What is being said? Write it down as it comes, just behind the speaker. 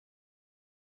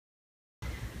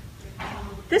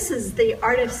This is the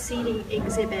Art of Seating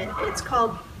exhibit. It's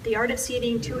called The Art of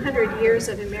Seating, 200 Years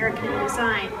of American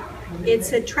Design.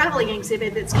 It's a traveling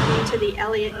exhibit that's coming to the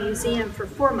Elliott Museum for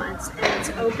 4 months, and it's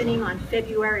opening on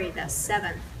February the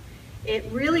 7th. It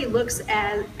really looks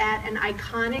at an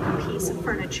iconic piece of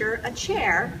furniture, a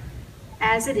chair,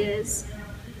 as it is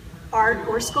art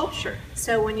or sculpture.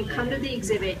 So when you come to the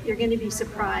exhibit, you're going to be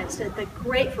surprised at the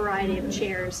great variety of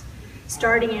chairs,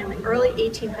 starting in the early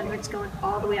 1800s going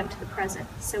all the way up to the present.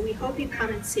 So we hope you come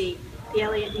and see the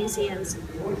Elliott Museum's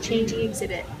changing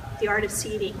exhibit, The Art of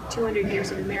Seating, 200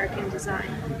 Years of American Design.